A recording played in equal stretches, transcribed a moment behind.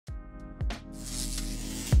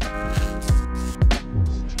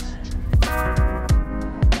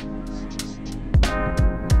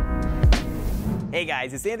Hey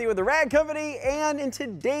guys, it's Anthony with the Rad Company, and in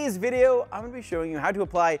today's video, I'm going to be showing you how to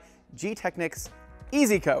apply GTECHNIQ's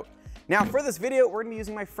Easy Coat. Now for this video, we're going to be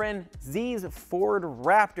using my friend Z's Ford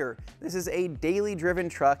Raptor. This is a daily driven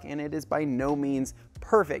truck, and it is by no means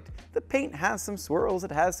perfect. The paint has some swirls,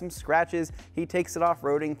 it has some scratches, he takes it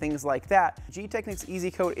off-roading, things like that. GTECHNIQ's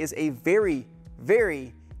Easy Coat is a very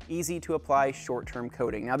easy to apply short-term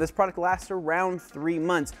coating. Now this product lasts around 3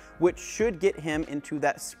 months, which should get him into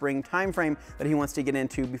that spring time frame that he wants to get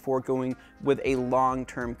into before going with a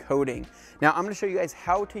long-term coating. Now I'm going to show you guys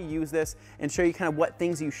how to use this and show you kind of what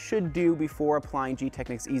things you should do before applying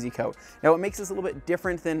GTECHNIQ's Easy Coat. Now what makes this a little bit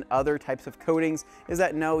different than other types of coatings is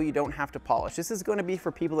that no, you don't have to polish. This is going to be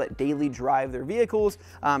for people that daily drive their vehicles,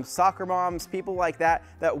 soccer moms, people like that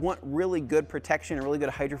want really good protection and really good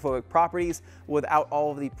hydrophobic properties without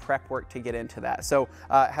all of the prep work to get into that. So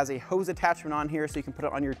it has a hose attachment on here so you can put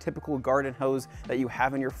it on your typical garden hose that you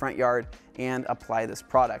have in your front yard and apply this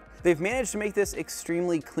product. They've managed to make this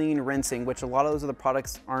extremely clean rinsing, which a lot of those other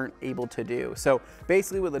products aren't able to do. So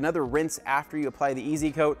basically with another rinse after you apply the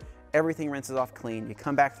Easy Coat, everything rinses off clean. You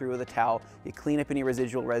come back through with a towel, you clean up any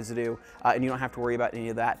residual residue, and you don't have to worry about any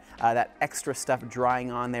of that, that extra stuff drying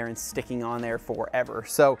on there and sticking on there forever.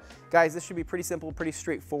 So guys, this should be pretty simple, pretty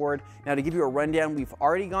straightforward. Now to give you a rundown, we've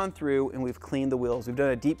already gone through and we've cleaned the wheels. We've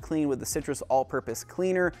done a deep clean with the Citrus all-purpose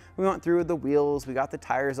cleaner. We went through with the wheels, we got the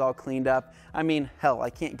tires all cleaned up. I mean, hell, I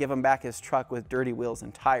can't give him back his truck with dirty wheels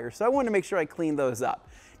and tires, so I wanted to make sure I cleaned those up.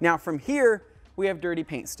 Now from here, we have dirty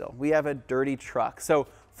paint still. We have a dirty truck. So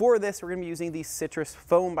for this, we're going to be using the Citrus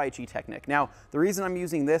Foam by GTECHNIQ. Now, the reason I'm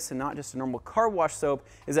using this and not just a normal car wash soap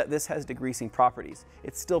is that this has degreasing properties.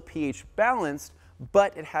 It's still pH balanced,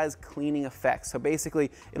 but it has cleaning effects. So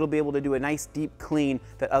basically, it'll be able to do a nice deep clean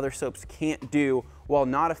that other soaps can't do while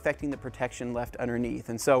not affecting the protection left underneath.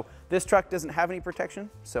 And so this truck doesn't have any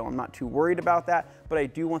protection, so I'm not too worried about that, but I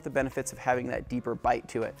do want the benefits of having that deeper bite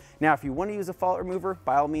to it. Now, if you want to use a fallout remover,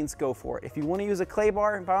 by all means, go for it. If you want to use a clay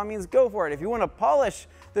bar, by all means, go for it. If you want to polish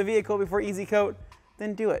the vehicle before Easy Coat,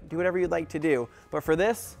 then do it. Do whatever you'd like to do. But for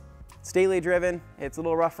this, it's daily driven, it's a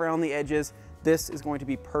little rough around the edges. This is going to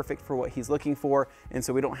be perfect for what he's looking for, and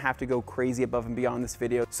so we don't have to go crazy above and beyond this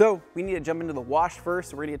video. So we need to jump into the wash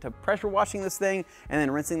first. So we're gonna get to pressure washing this thing and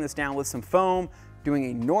then rinsing this down with some foam, doing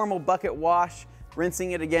a normal bucket wash,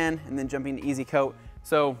 rinsing it again, and then jumping to Easy Coat.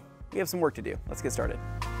 So we have some work to do. Let's get started.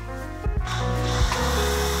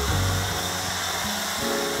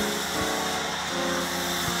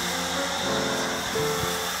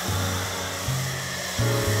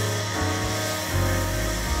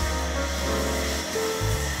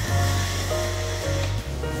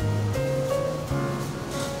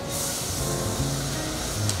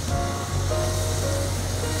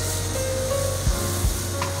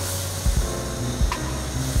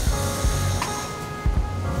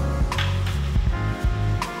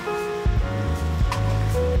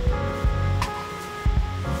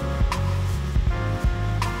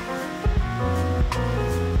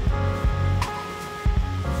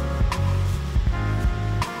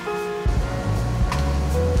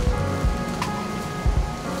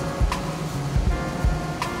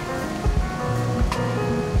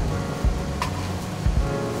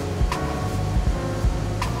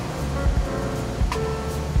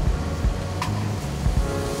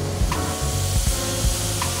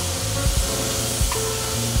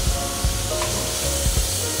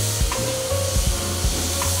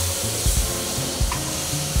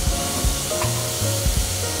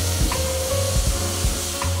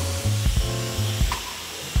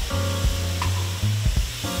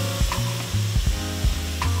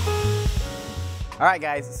 All right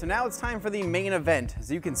guys, so now it's time for the main event.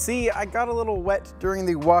 As you can see, I got a little wet during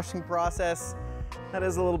the washing process. That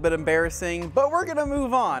is a little bit embarrassing, but we're gonna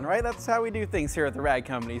move on, right? That's how we do things here at the Rad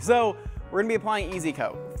Company. So we're gonna be applying Easy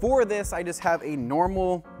Coat. For this, I just have a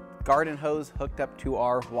normal garden hose hooked up to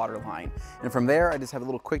our water line. And from there, I just have a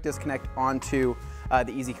little quick disconnect onto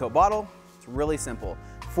the Easy Coat bottle. It's really simple.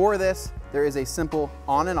 For this, there is a simple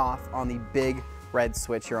on and off on the big red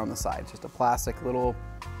switch here on the side. It's just a plastic little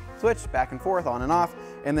switch back and forth, on and off,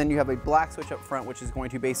 and then you have a black switch up front, which is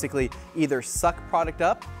going to basically either suck product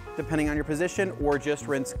up, depending on your position, or just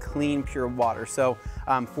rinse clean, pure water. So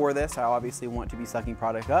for this, I obviously want to be sucking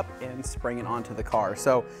product up and spraying it onto the car.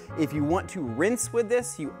 So if you want to rinse with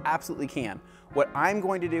this, you absolutely can. What I'm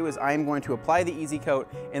going to do is I'm going to apply the Easy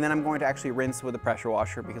Coat, and then I'm going to actually rinse with a pressure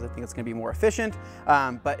washer because I think it's going to be more efficient,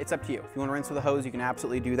 but it's up to you. If you want to rinse with a hose, you can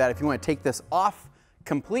absolutely do that. If you want to take this off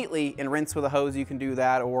completely and rinse with a hose, you can do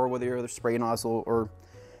that, or with your other spray nozzle, or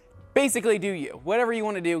basically do you. Whatever you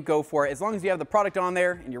want to do, go for it. As long as you have the product on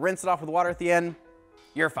there and you rinse it off with water at the end,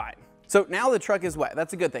 you're fine. So now the truck is wet.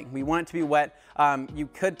 That's a good thing. We want it to be wet. You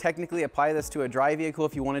could technically apply this to a dry vehicle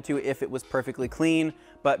if you wanted to, if it was perfectly clean,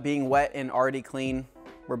 but being wet and already clean,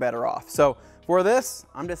 we're better off. So for this,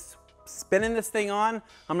 I'm just spinning this thing on.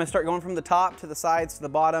 I'm gonna start going from the top to the sides to the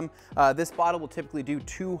bottom. This bottle will typically do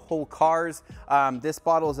 2 whole cars. This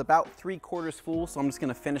bottle is about 3/4 full, so I'm just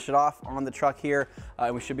gonna finish it off on the truck here.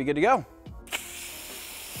 We should be good to go.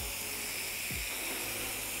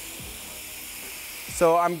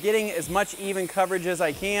 So I'm getting as much even coverage as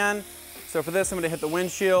I can. So for this, I'm gonna hit the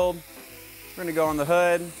windshield. We're gonna go on the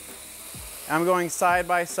hood. I'm going side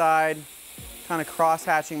by side, kind of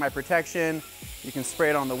cross-hatching my protection. You can spray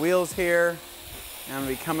it on the wheels here. And I'm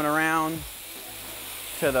gonna be coming around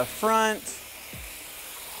to the front.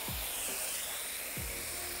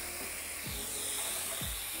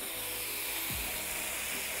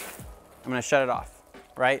 I'm gonna shut it off,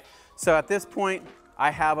 right? So at this point, I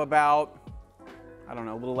have about, I don't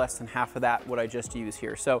know, a little less than half of that, what I just used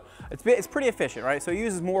here. So it's pretty efficient, right? So it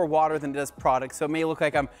uses more water than it does product. So it may look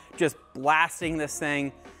like I'm just blasting this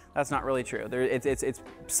thing. That's not really true. It's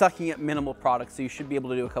sucking up minimal product, so you should be able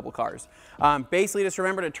to do a couple cars. Basically, just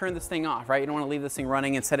remember to turn this thing off, right? You don't want to leave this thing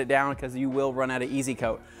running and set it down because you will run out of Easy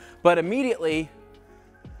Coat. But immediately,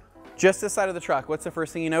 just this side of the truck, what's the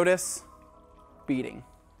first thing you notice? Beading.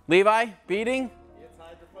 Levi, beading? It's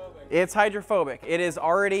hydrophobic. It's hydrophobic. It is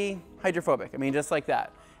already hydrophobic. I mean, just like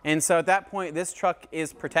that. And so at that point, this truck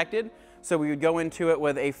is protected. So we would go into it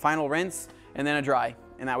with a final rinse and then a dry,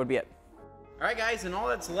 and that would be it. All right, guys, and all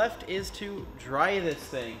that's left is to dry this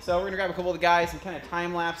thing. So we're gonna grab a couple of the guys and kind of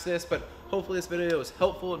time lapse this, but hopefully this video was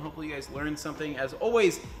helpful and hopefully you guys learned something. As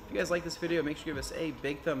always, if you guys like this video, make sure you give us a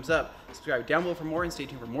big thumbs up. Subscribe down below for more and stay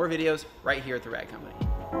tuned for more videos right here at The Rag Company.